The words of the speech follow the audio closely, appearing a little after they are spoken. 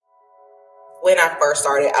When I first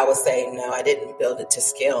started, I would say, no, I didn't build it to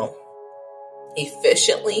scale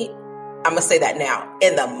efficiently. I'm going to say that now.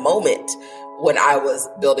 In the moment when I was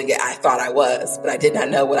building it, I thought I was, but I did not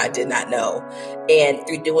know what I did not know. And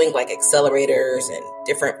through doing like accelerators and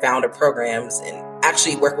different founder programs and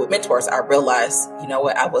actually work with mentors, I realized, you know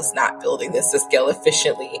what, I was not building this to scale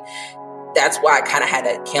efficiently. That's why I kind of had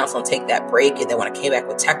to cancel and take that break. And then when I came back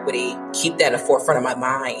with Tequity, keep that in the forefront of my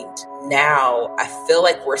mind. Now I feel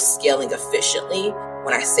like we're scaling efficiently.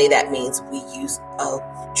 When I say that means we use a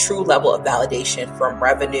true level of validation from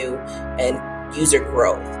revenue and user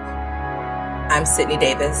growth. I'm Sydney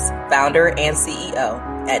Davis, founder and CEO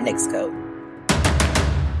at NixCode.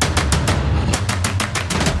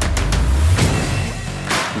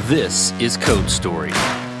 This is Code Story,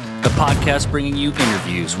 a podcast bringing you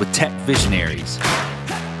interviews with tech visionaries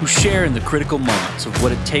who share in the critical moments of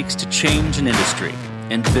what it takes to change an industry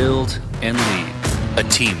and build and lead a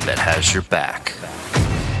team that has your back.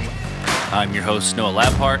 I'm your host, Noah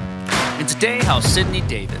Labhart, and today how Sydney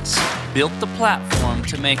Davis built the platform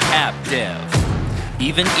to make app dev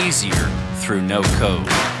even easier through no code.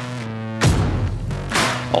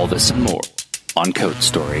 All this and more on Code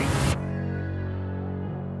Story.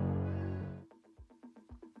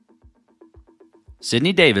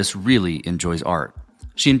 Sydney Davis really enjoys art.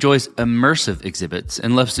 She enjoys immersive exhibits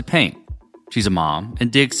and loves to paint. She's a mom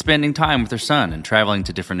and digs spending time with her son and traveling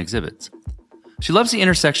to different exhibits. She loves the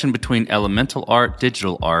intersection between elemental art,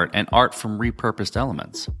 digital art, and art from repurposed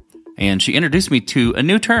elements. And she introduced me to a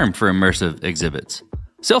new term for immersive exhibits,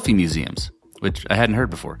 selfie museums, which I hadn't heard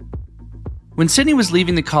before. When Sydney was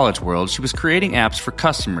leaving the college world, she was creating apps for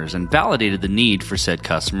customers and validated the need for said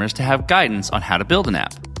customers to have guidance on how to build an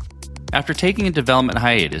app. After taking a development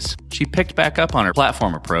hiatus, she picked back up on her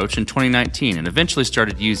platform approach in 2019 and eventually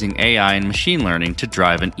started using AI and machine learning to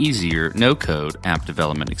drive an easier, no-code app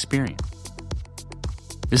development experience.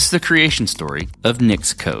 This is the creation story of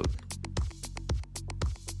NixCode.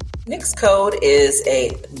 NixCode is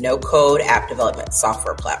a no-code app development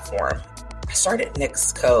software platform. I started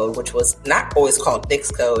NixCode, which was not always called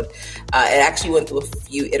NixCode. It actually went through a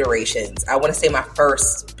few iterations. I want to say my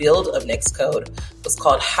first build of NixCode was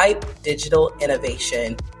called Hype Digital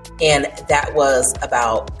Innovation, and that was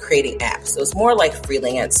about creating apps. It was more like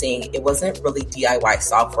freelancing. It wasn't really DIY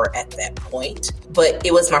software at that point, but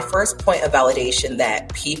it was my first point of validation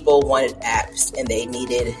that people wanted apps and they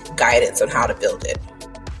needed guidance on how to build it.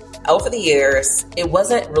 Over the years, it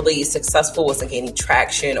wasn't really successful, wasn't gaining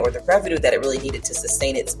traction or the revenue that it really needed to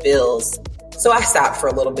sustain its bills. So I stopped for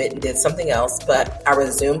a little bit and did something else, but I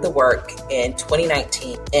resumed the work in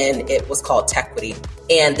 2019 and it was called Tequity.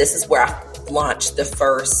 And this is where I launched the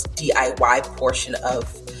first DIY portion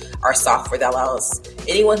of our software that allows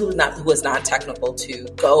anyone who is non-technical to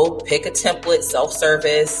go pick a template,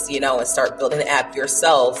 self-service, and start building an app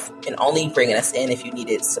yourself and only bringing us in if you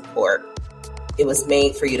needed support. It was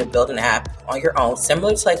made for you to build an app on your own,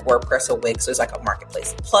 similar to like WordPress or Wix. There's like a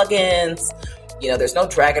marketplace of plugins. There's no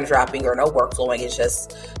drag and dropping or no workflowing. It's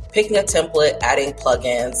just picking a template, adding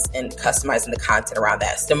plugins, and customizing the content around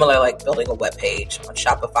that. Similar like building a web page on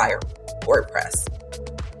Shopify or WordPress.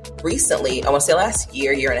 Recently, I want to say last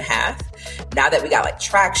year and a half, now that we got like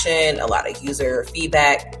traction, a lot of user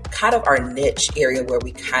feedback, kind of our niche area where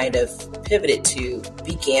we kind of pivoted to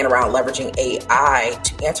began around leveraging AI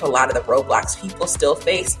to answer a lot of the roadblocks people still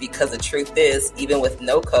face, because the truth is, even with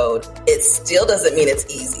no code, it still doesn't mean it's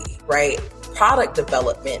easy, right? Product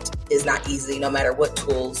development is not easy no matter what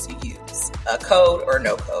tools you use, code or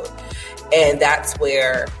no code. And that's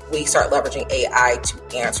where we start leveraging AI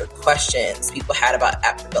to answer questions people had about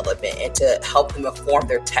app development and to help them inform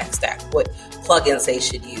their tech stack, what plugins they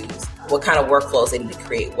should use, what kind of workflows they need to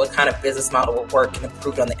create, what kind of business model will work and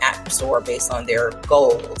improve on the App Store based on their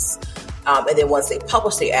goals. And then once they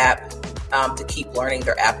publish the app, to keep learning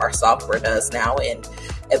their app, our software does now, and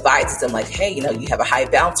advises them like, hey, you have a high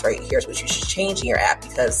bounce rate. Here's what you should change in your app,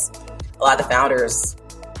 because a lot of the founders,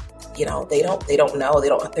 they don't know.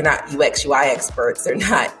 They're not UX, UI experts. They're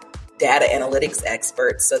not data analytics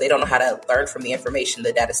experts. So they don't know how to learn from the information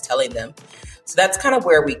the data is telling them. So that's kind of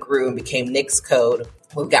where we grew and became NixCode.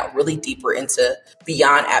 We got really deeper into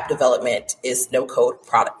beyond app development is no code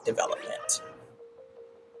product development.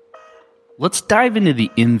 Let's dive into the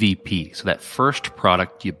MVP, so that first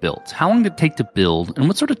product you built. How long did it take to build, and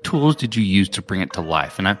what sort of tools did you use to bring it to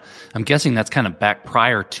life? And I'm guessing that's kind of back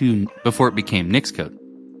before it became NixCode.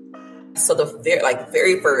 So the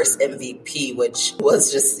very first MVP, which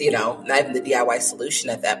was just, not even the DIY solution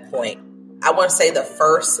at that point, I want to say the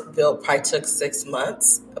first build probably took 6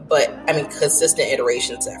 months, but consistent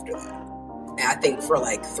iterations after that. And I think for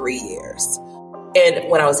like 3 years. And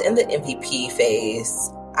when I was in the MVP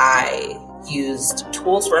phase, I used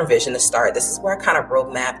tools for InVision to start. This is where I kind of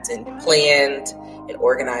roadmapped and planned and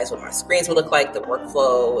organized what my screens would look like, the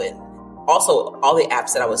workflow, and also all the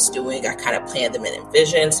apps that I was doing. I kind of planned them in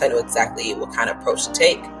InVision, so I knew exactly what kind of approach to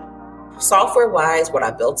take. Software-wise, what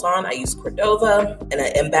I built on, I used Cordova and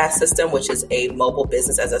an MBAS system, which is a mobile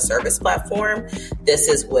business as a service platform. This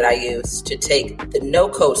is what I used to take the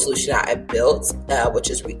no-code solution I built,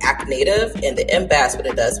 which is React Native, and the MBAS, what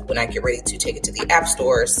it does when I get ready to take it to the app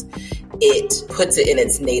stores, it puts it in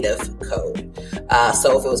its native code.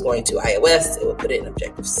 So if it was going to iOS, it would put it in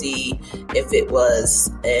Objective-C. If it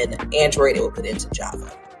was in Android, it would put it into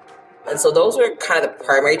Java. And so those are kind of the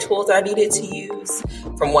primary tools I needed to use,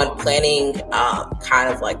 from one planning,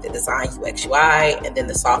 kind of like the design UX UI, and then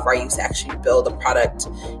the software I used to actually build the product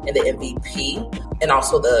in the MVP, and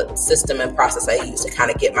also the system and process I used to kind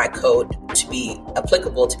of get my code to be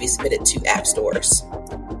applicable to be submitted to app stores.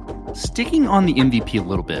 Sticking on the MVP a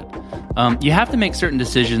little bit, you have to make certain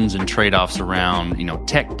decisions and trade-offs around,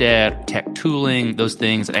 tech debt, tech tooling, those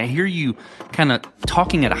things. And I hear you kind of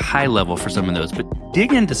talking at a high level for some of those, but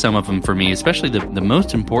dig into some of them for me, especially the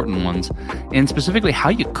most important ones, and specifically how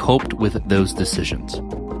you coped with those decisions.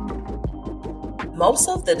 Most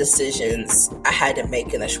of the decisions I had to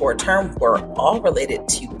make in the short term were all related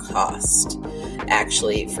to cost.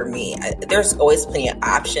 Actually, for me, there's always plenty of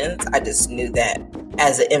options. I just knew that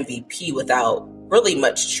as an MVP, without really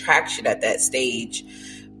much traction at that stage,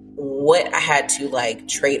 what I had to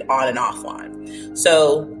trade on and off on.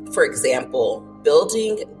 So, for example,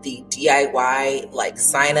 building the DIY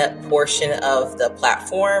sign up portion of the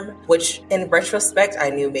platform, which in retrospect, I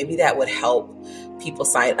knew maybe that would help people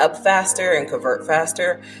sign up faster and convert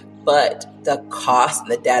faster, but the cost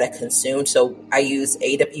and the data consumed. So I use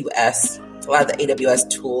AWS, a lot of the AWS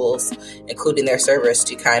tools, including their servers,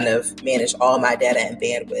 to kind of manage all my data and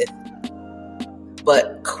bandwidth.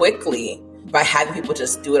 But quickly, by having people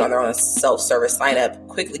just do it on their own self-service sign up,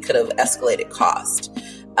 quickly could have escalated cost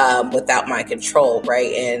without my control,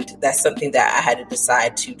 right? And that's something that I had to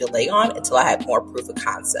decide to delay on until I had more proof of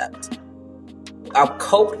concept. I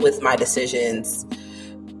coped with my decisions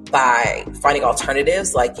by finding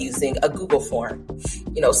alternatives, like using a Google form.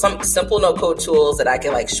 Some simple no-code tools that I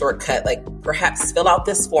can shortcut, perhaps fill out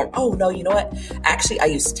this form. Oh, no, you know what? Actually, I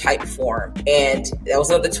use Typeform. And that was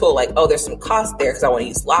another tool, there's some cost there because I want to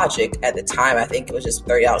use Logic. At the time, I think it was just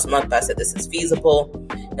 $30 a month, but I said this is feasible.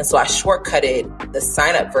 And so I shortcutted the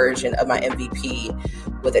sign-up version of my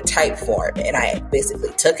MVP with a Typeform. And I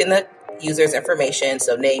basically took in the user's information,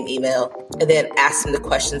 so name, email, and then ask them the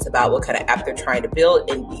questions about what kind of app they're trying to build,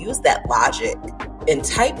 and use that logic in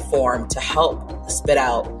Typeform to help spit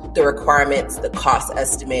out the requirements, the cost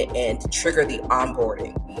estimate, and to trigger the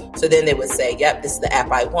onboarding. So then they would say, yep, this is the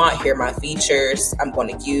app I want. Here are my features I'm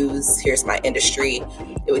going to use. Here's my industry.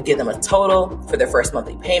 It would give them a total for their first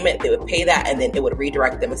monthly payment. They would pay that, and then it would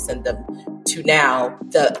redirect them and send them to now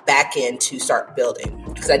the back end to start building,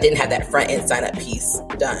 because I didn't have that front end sign up piece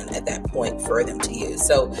done at that point for them to use.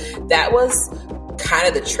 So that was kind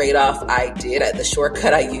of the trade-off I did. The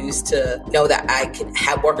shortcut I used to know that I could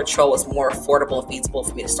have more control was more affordable and feasible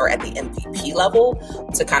for me to start at the MVP level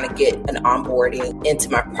to kind of get an onboarding into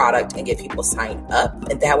my product and get people signed up.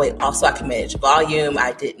 And that way also I can manage volume.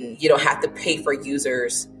 You don't have to pay for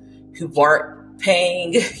users who weren't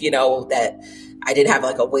paying, that I didn't have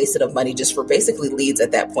a wasted of money just for basically leads.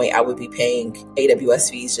 At that point, I would be paying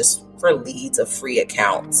AWS fees just for leads of free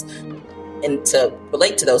accounts. And to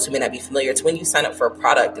relate to those who may not be familiar, it's when you sign up for a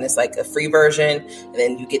product and it's a free version and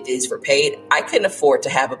then you get these for paid. I couldn't afford to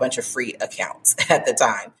have a bunch of free accounts at the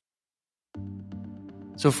time.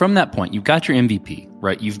 So from that point, you've got your MVP,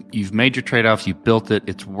 right? You've made your trade-offs, you built it,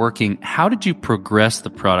 it's working. How did you progress the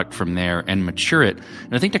product from there and mature it?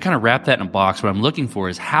 And I think to kind of wrap that in a box, what I'm looking for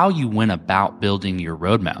is how you went about building your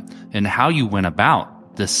roadmap and how you went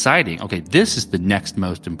about deciding, okay, this is the next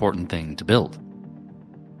most important thing to build.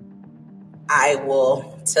 I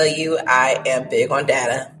will tell you, I am big on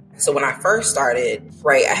data. So when I first started,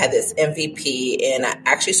 right, I had this MVP and I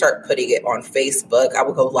actually started putting it on Facebook. I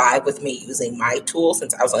would go live with me using my tool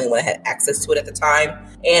since I was the only one that had access to it at the time.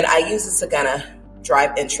 And I used this to kind of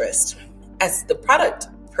drive interest. As the product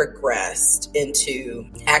progressed into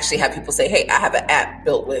actually have people say, hey, I have an app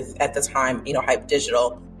built with, at the time, Hype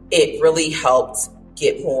Digital, it really helped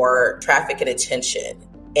get more traffic and attention.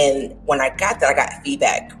 And when I got that, I got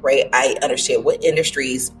feedback, right? I understand what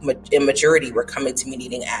industries in majority were coming to me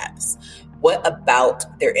needing apps. What about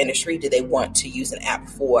their industry did they want to use an app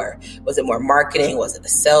for? Was it more marketing? Was it a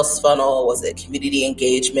sales funnel? Was it community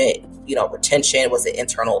engagement, retention? Was it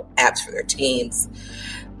internal apps for their teams?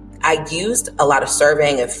 I used a lot of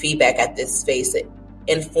surveying and feedback at this phase to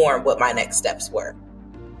inform what my next steps were.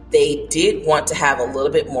 They did want to have a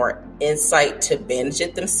little bit more insight to manage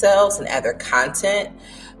it themselves and add their content,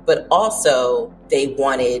 but also they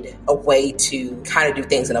wanted a way to kind of do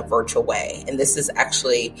things in a virtual way. And this is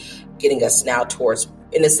actually getting us now towards,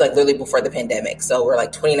 and it's like literally before the pandemic. So we're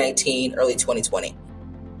like 2019, early 2020.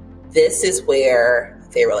 This is where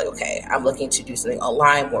they were like, okay, I'm looking to do something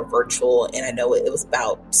online, more virtual. And I know it was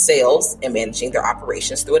about sales and managing their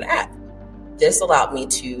operations through an app. This allowed me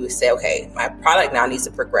to say, okay, my product now needs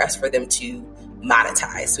to progress for them to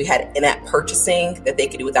monetize. We had in-app purchasing that they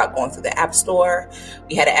could do without going through the app store.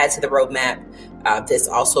 We had to add to the roadmap. This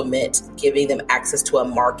also meant giving them access to a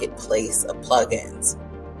marketplace of plugins.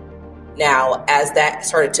 Now, as that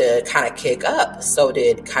started to kind of kick up, so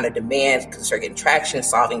did kind of demand, because start getting traction,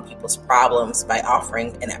 solving people's problems by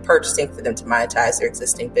offering in-app purchasing for them to monetize their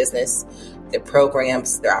existing business, their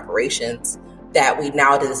programs, their operations. That we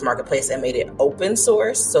now did this marketplace and made it open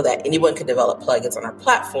source so that anyone could develop plugins on our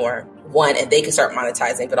platform, one, and they can start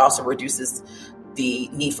monetizing, but also reduces the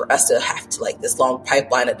need for us to have to like this long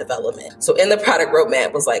pipeline of development. So in the product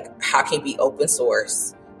roadmap was like, how can you be open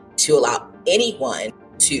source to allow anyone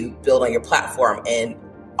to build on your platform and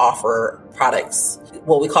offer products?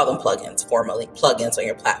 Well, we call them plugins, formally, plugins on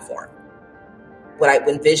your platform. What I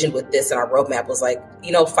envisioned with this in our roadmap was like,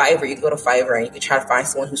 Fiverr, you can go to Fiverr and you can try to find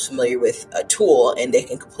someone who's familiar with a tool and they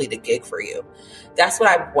can complete a gig for you. That's what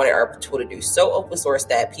I wanted our tool to do. So open source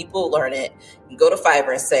that people learn it and go to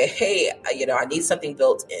Fiverr and say, hey, I need something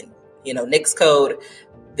built in, Nix code.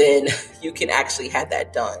 Then you can actually have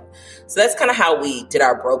that done. So that's kind of how we did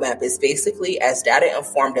our roadmap, is basically as data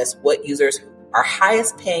informed us what users, our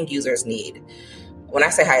highest paying users need. When I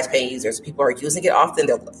say highest paying users, people are using it often.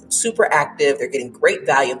 They're super active. They're getting great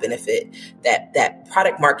value benefit, that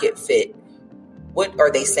product market fit. What are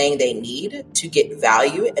they saying they need to get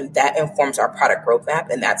value? And that informs our product roadmap.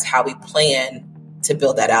 And that's how we plan to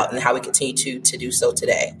build that out and how we continue to do so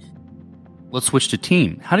today. Let's switch to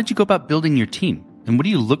team. How did you go about building your team? And what do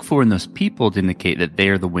you look for in those people to indicate that they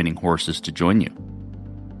are the winning horses to join you?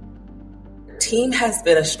 Team has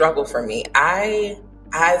been a struggle for me.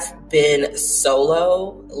 I've been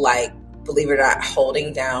solo, believe it or not,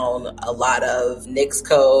 holding down a lot of Nix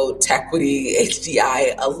code, Tequity,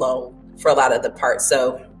 HDI alone for a lot of the parts.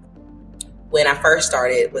 So when I first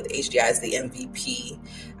started with HDI as the MVP,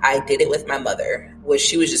 I did it with my mother, which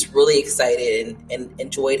she was just really excited and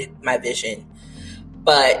enjoyed my vision.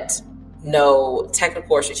 But no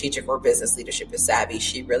technical or strategic or business leadership is savvy.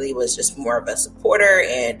 She really was just more of a supporter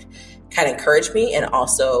and kind of encouraged me. And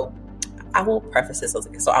also, I will preface this,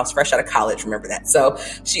 so I was fresh out of college, remember that. So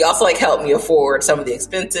she also helped me afford some of the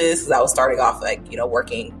expenses because I was starting off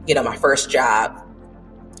working, my first job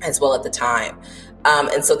as well at the time.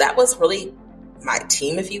 And so that was really my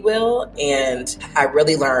team, if you will. And I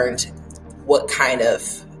really learned what kind of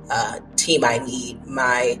team I need.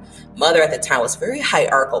 My mother at the time was very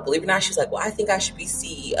hierarchical. Believe it or not, she was like, well, I think I should be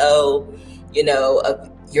CEO,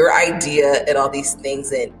 of your idea and all these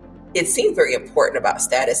things. And it seemed very important about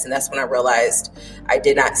status. And that's when I realized I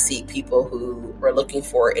did not seek people who were looking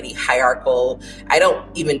for any hierarchical. I don't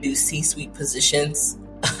even do C-suite positions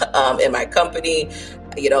in my company.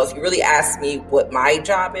 If you really ask me what my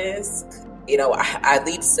job is, I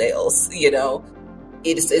lead sales,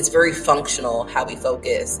 It's very functional how we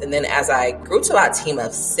focus. And then as I grew to about a team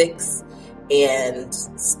of 6, and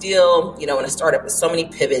still, in a startup with so many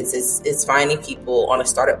pivots, it's finding people on a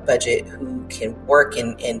startup budget who can work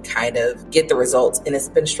and kind of get the results. And it's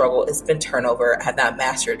been a struggle. It's been turnover. I have not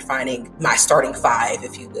mastered finding my starting 5,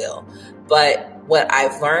 if you will. But what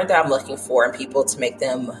I've learned that I'm looking for in people to make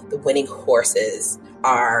them the winning horses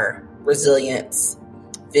are resilience,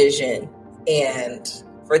 vision, and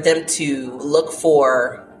for them to look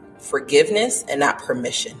for forgiveness and not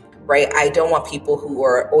permission, right? I don't want people who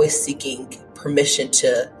are always seeking permission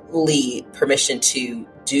to lead, permission to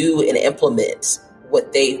do and implement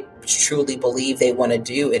what they truly believe they want to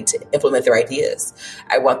do and to implement their ideas.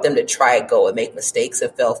 I want them to try, go and make mistakes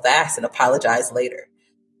and fail fast and apologize later.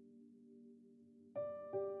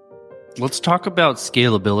 Let's talk about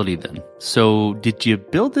scalability then. So did you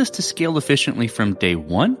build this to scale efficiently from day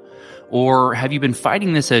one? Or have you been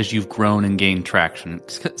fighting this as you've grown and gained traction?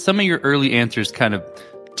 Some of your early answers kind of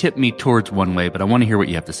tip me towards one way, but I want to hear what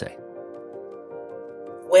you have to say.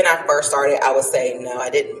 When I first started, I would say, no, I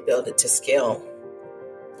didn't build it to scale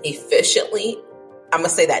efficiently. I'm going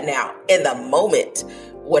to say that now. In the moment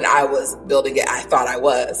when I was building it, I thought I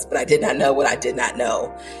was, but I did not know what I did not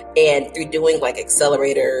know. And through doing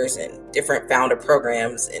accelerators and different founder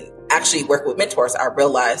programs and actually working with mentors, I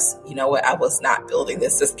realized, you know what, I was not building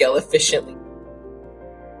this to scale efficiently.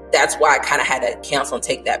 That's why I kind of had to cancel and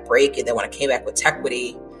take that break. And then when I came back with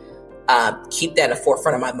Tequity, keep that in the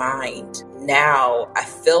forefront of my mind. Now I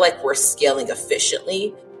feel like we're scaling efficiently.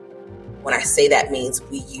 When I say that means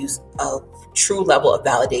we use a true level of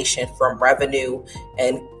validation from revenue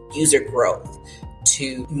and user growth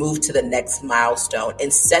to move to the next milestone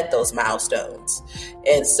and set those milestones.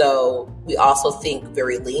 And so we also think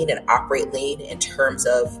very lean and operate lean in terms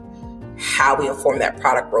of how we inform that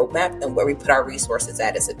product roadmap and where we put our resources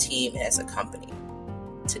at as a team and as a company.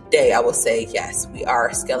 Today, I will say, yes, we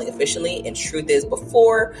are scaling efficiently. And truth is,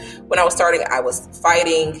 before, when I was starting, I was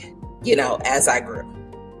fighting, as I grew.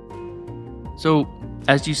 So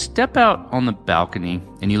as you step out on the balcony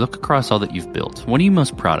and you look across all that you've built, what are you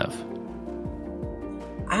most proud of?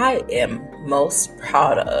 I am most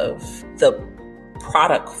proud of the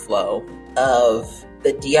product flow of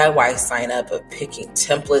the DIY sign up, of picking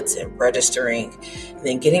templates and registering, and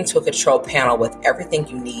then getting to a control panel with everything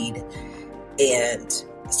you need and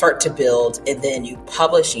start to build. And then you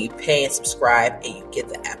publish and you pay and subscribe and you get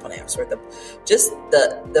the app on App Store.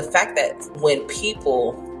 The fact that when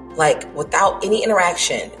people, without any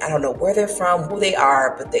interaction, I don't know where they're from, who they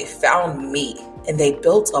are, but they found me and they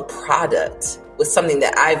built a product with something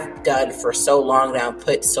that I've done for so long now,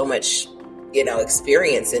 put so much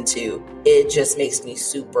experience into, it just makes me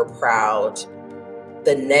super proud.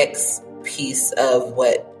 The next piece of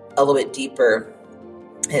what a little bit deeper,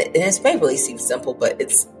 and it may really seem simple, but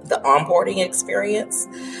it's the onboarding experience.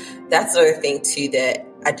 That's the other thing too, that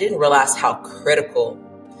I didn't realize how critical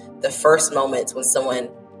the first moments when someone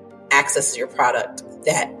accesses your product,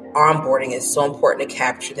 that onboarding is so important to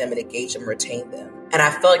capture them and engage them, retain them. And I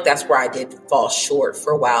feel like that's where I did fall short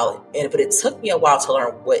for a while. But it took me a while to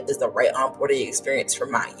learn what is the right onboarding experience for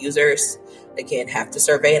my users. Again, have to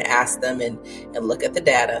survey and ask them and look at the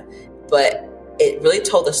data. But it really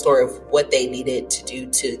told the story of what they needed to do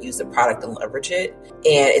to use the product and leverage it.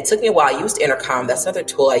 And it took me a while. I used Intercom. That's another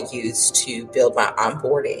tool I used to build my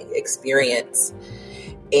onboarding experience.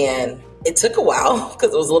 And it took a while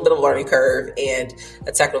because it was a little bit of a learning curve and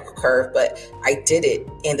a technical curve, but I did it.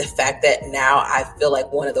 And the fact that now I feel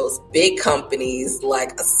like one of those big companies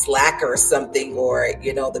like a Slack or something, or,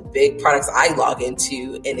 the big products I log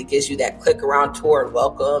into, and it gives you that click around tour and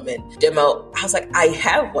welcome and demo. I was like, I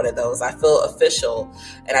have one of those. I feel official.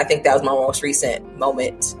 And I think that was my most recent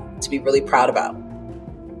moment to be really proud about.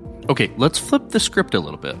 Okay, let's flip the script a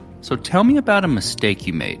little bit. So tell me about a mistake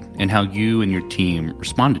you made and how you and your team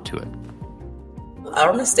responded to it.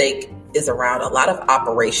 Our mistake is around a lot of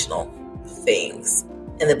operational things.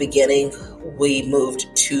 In the beginning, we moved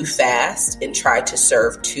too fast and tried to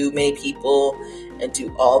serve too many people and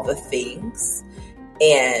do all the things.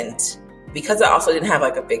 And because I also didn't have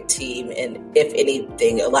a big team, and if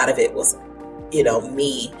anything, a lot of it was,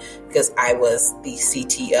 me, because I was the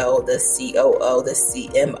CTO, the COO, the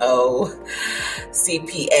CMO,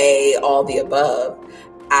 CPA, all the above.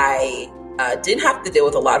 I didn't have to deal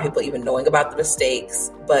with a lot of people even knowing about the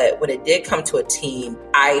mistakes. But when it did come to a team,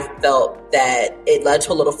 I felt that it led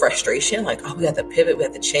to a little frustration. We had to pivot, we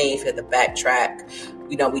had to change, we had to backtrack.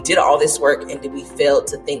 We did all this work, and then we failed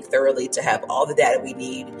to think thoroughly to have all the data we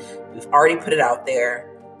need. We've already put it out there.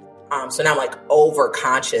 So now I'm over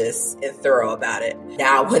conscious and thorough about it.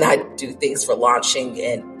 Now when I do things for launching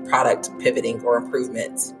and product pivoting or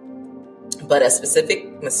improvements. But a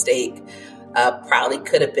specific mistake probably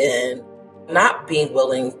could have been not being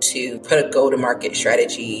willing to put a go-to-market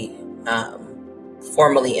strategy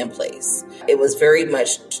formally in place. It was very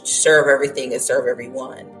much serve everything and serve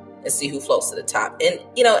everyone and see who floats to the top. And,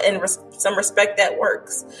 in some respect, that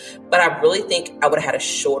works. But I really think I would have had a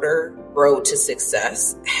shorter road to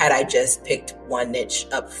success had I just picked one niche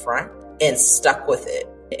up front and stuck with it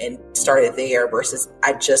and started there, versus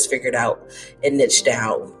I just figured out and niched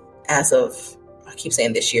down as of, I keep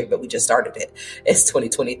saying this year, but we just started it. It's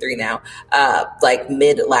 2023 now,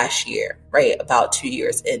 mid last year, right? About 2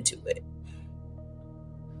 years into it.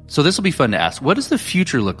 So this will be fun to ask. What does the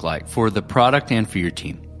future look like for the product and for your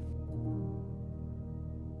team?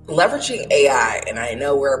 Leveraging AI, and I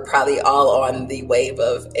know we're probably all on the wave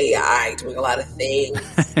of AI, doing a lot of things.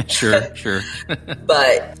 Sure.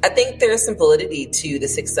 But I think there's some validity to the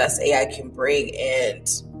success AI can bring. And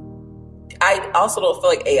I also don't feel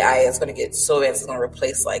like AI is going to get so advanced, it's going to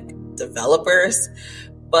replace developers.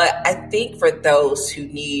 But I think for those who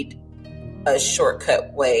need a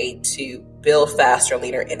shortcut way to build faster,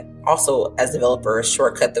 leaner, and also as developers,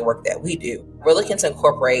 shortcut the work that we do, we're looking to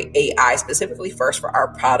incorporate AI specifically first for our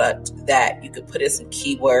product, that you could put in some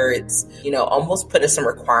keywords, almost put in some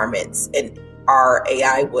requirements, and our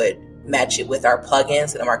AI would match it with our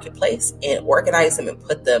plugins in the marketplace and organize them and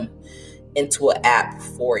put them into an app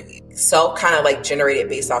for you. So kind of like generate it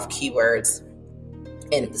based off keywords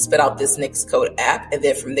and spit out this Nix Code app. And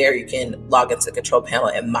then from there, you can log into the control panel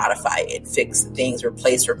and modify it, fix things,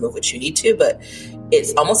 replace, remove what you need to. But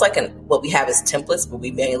it's almost like what we have is templates, but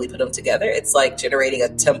we manually put them together. It's like generating a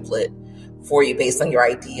template for you based on your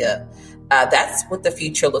idea. That's what the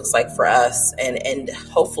future looks like for us. And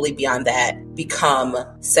hopefully beyond that, become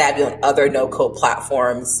savvy on other no-code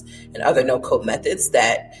platforms and other no-code methods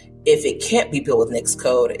that if it can't be built with Nix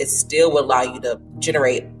Code, it still will allow you to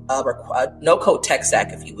generate a no-code tech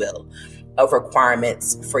stack, if you will, of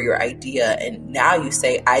requirements for your idea. And now you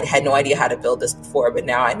say, I had no idea how to build this before, but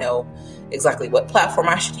now I know exactly what platform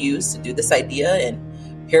I should use to do this idea.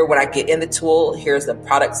 And here, when I get in the tool, here's the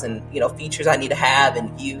products and features I need to have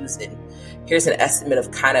and use. And here's an estimate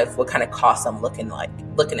of kind of what kind of costs I'm looking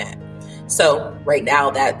at. So right now,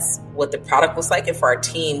 that's what the product looks like. And for our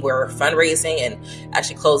team, we're fundraising and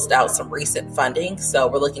actually closed out some recent funding. So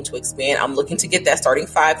we're looking to expand. I'm looking to get that starting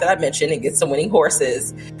 5 that I mentioned and get some winning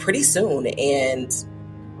horses pretty soon. And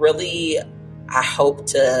really, I hope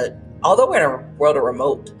to, although we're in a world of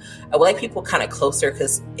remote, I would like people kind of closer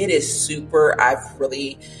because it is I've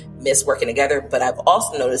really missed working together. But I've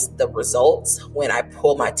also noticed the results when I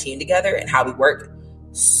pull my team together and how we work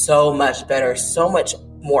so much better, so much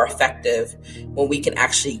more effective when we can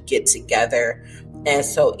actually get together. And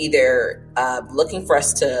so either looking for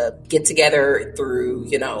us to get together through,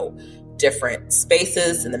 different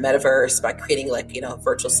spaces in the metaverse by creating a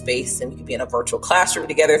virtual space, and we could be in a virtual classroom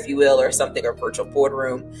together, if you will, or something, or virtual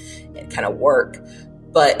boardroom and kind of work.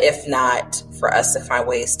 But if not, for us to find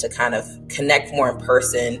ways to kind of connect more in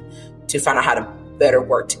person to find out how to better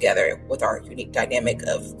work together with our unique dynamic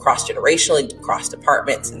of cross-generationally,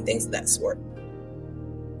 cross-departments, and things of that sort.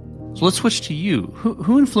 So let's switch to you.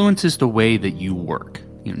 Who influences the way that you work?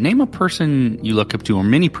 Name a person you look up to, or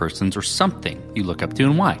many persons, or something you look up to,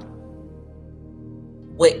 and why.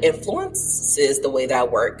 What influences the way that I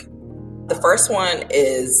work? The first one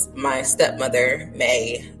is my stepmother,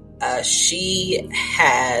 May. She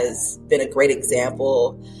has been a great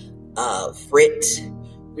example of grit,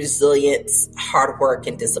 resilience, hard work,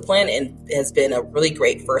 and discipline, and has been a really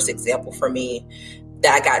great first example for me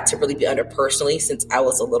that I got to really be under personally since I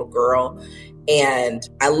was a little girl. And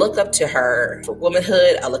I look up to her for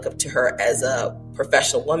womanhood. I look up to her as a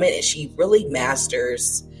professional woman, and she really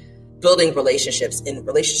masters building relationships, and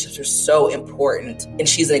relationships are so important. And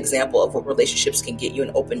she's an example of what relationships can get you, and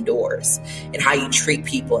open doors, and how you treat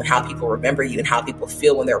people, and how people remember you, and how people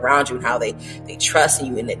feel when they're around you, and how they trust in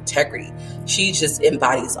you, and integrity. She just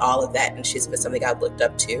embodies all of that, and she's been something I've looked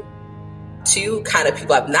up to. Two kind of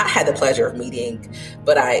people I've not had the pleasure of meeting,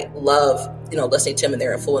 but I love, listening to them and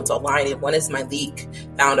their influence online. And one is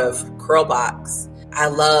Myleik, founder of Curlbox. I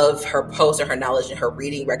love her posts and her knowledge and her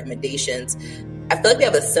reading recommendations. I feel like they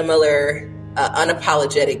have a similar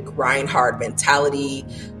unapologetic grind hard mentality.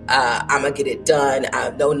 I'm going to get it done.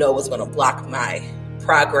 No is going to block my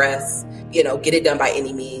progress. Get it done by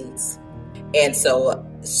any means. And so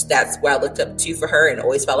that's what I looked up to for her, and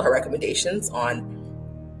always follow her recommendations on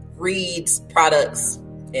reads, products,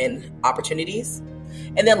 and opportunities.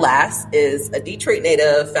 And then last is a Detroit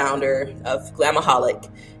native, founder of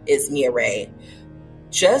Glamaholic, is Mia Ray.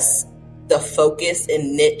 Just the focus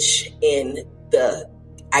and niche in the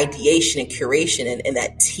ideation and curation and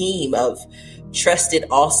that team of trusted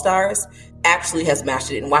all-stars absolutely has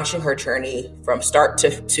mastered it. And watching her journey from start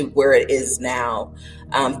to where it is now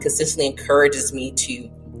consistently encourages me to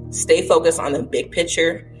stay focused on the big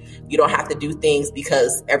picture. You don't have to do things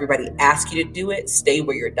because everybody asks you to do it. Stay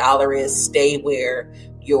where your dollar is. Stay where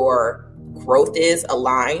your growth is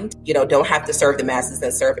aligned. Don't have to serve the masses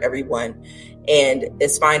and serve everyone. And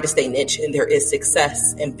it's fine to stay niche. And there is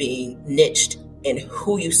success in being niched in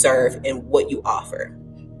who you serve and what you offer.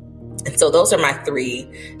 And so those are my 3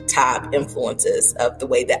 top influences of the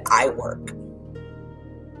way that I work.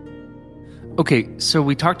 Okay, so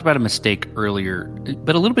we talked about a mistake earlier,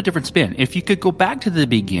 but a little bit different spin. If you could go back to the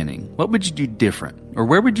beginning, what would you do different? Or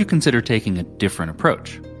where would you consider taking a different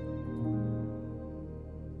approach?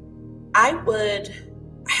 I would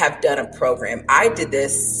have done a program. I did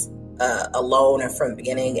this alone and from the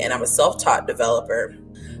beginning, and I'm a self-taught developer.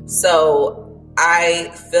 So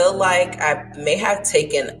I feel like I may have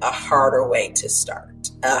taken a harder way to start,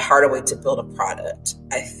 a harder way to build a product.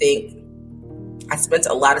 I think I spent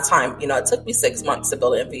a lot of time, it took me 6 months to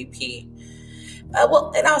build an MVP.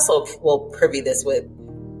 And also we'll privy this with,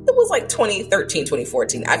 it was like 2013,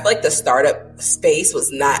 2014. I feel like the startup space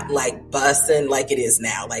was not like busting like it is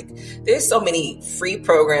now. Like there's so many free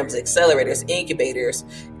programs, accelerators, incubators.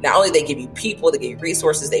 Not only they give you people, they give you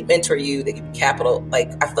resources, they mentor you, they give you capital.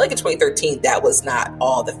 Like I feel like in 2013, that was not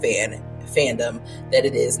all the fandom that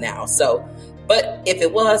it is now. So, but if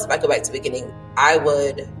it was, if I go back to the beginning, I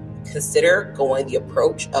would consider going the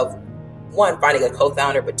approach of one, finding a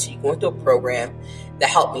co-founder, but two, going through a program that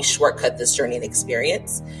helped me shortcut this journey and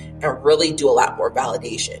experience and really do a lot more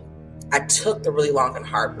validation. I took the really long and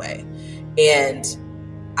hard way, and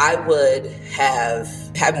I would have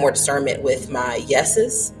had more discernment with my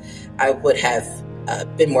yeses. I would have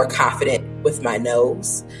been more confident with my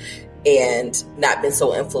nos and not been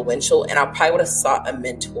so influential. And I probably would have sought a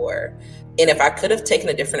mentor. And if I could have taken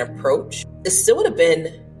a different approach, it still would have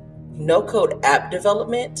been no-code app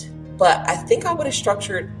development. But I think I would have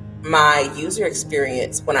structured my user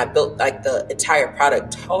experience when I built like the entire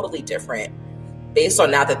product totally different, based on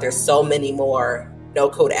now that there's so many more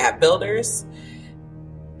no-code app builders,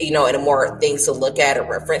 and more things to look at and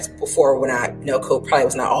reference. Before, when no-code probably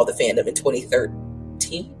was not all the fandom in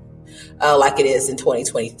 2013, like it is in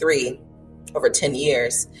 2023, over 10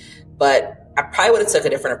 years. But I probably would have took a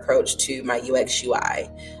different approach to my UX UI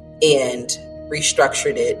and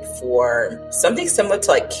restructured it for something similar to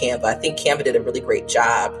like Canva. I think Canva did a really great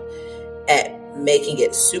job at making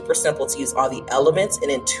it super simple to use all the elements and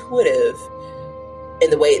intuitive in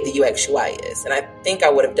the way the UX UI is. And I think I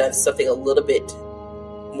would have done something a little bit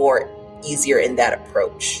more easier in that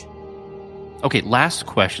approach. Okay, last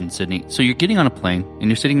question, Sydney. So you're getting on a plane and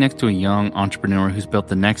you're sitting next to a young entrepreneur who's built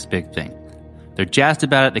the next big thing. They're jazzed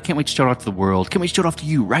about it. They can't wait to show it off to the world. Can't wait to show it off to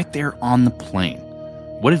you right there on the plane.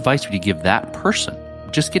 What advice would you give that person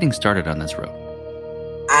just getting started on this road?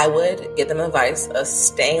 I would give them advice of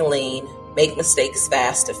staying lean, make mistakes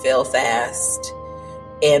fast to fail fast,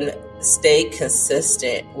 and stay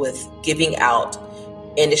consistent with giving out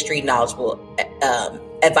industry knowledgeable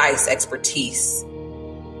advice, expertise.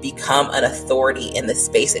 Become an authority in the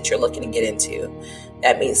space that you're looking to get into.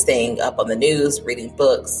 That means staying up on the news, reading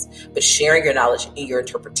books, but sharing your knowledge and your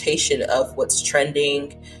interpretation of what's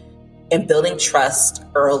trending, and building trust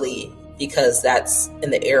early, because that's in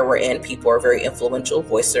the era we're in. People are very influential.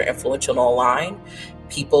 Voices are influential online.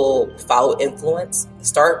 People follow influence.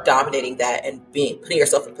 Start dominating that and putting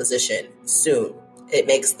yourself in position soon. It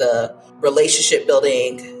makes the relationship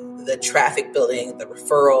building, the traffic building, the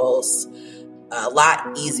referrals a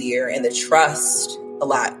lot easier, and the trust a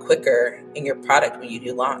lot quicker in your product when you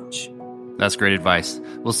do launch. That's great advice.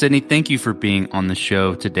 Well, Sydney, thank you for being on the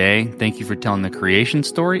show today. Thank you for telling the creation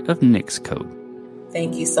story of Nix Code.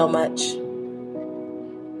 Thank you so much.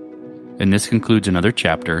 And this concludes another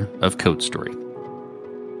chapter of Code Story.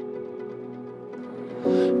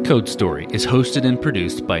 Code Story is hosted and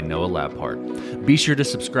produced by Noah Labhart. Be sure to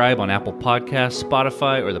subscribe on Apple Podcasts,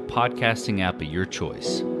 Spotify, or the podcasting app of your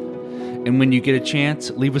choice. And when you get a chance,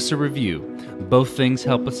 leave us a review. Both things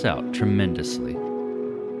help us out tremendously.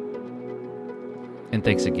 And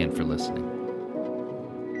thanks again for listening.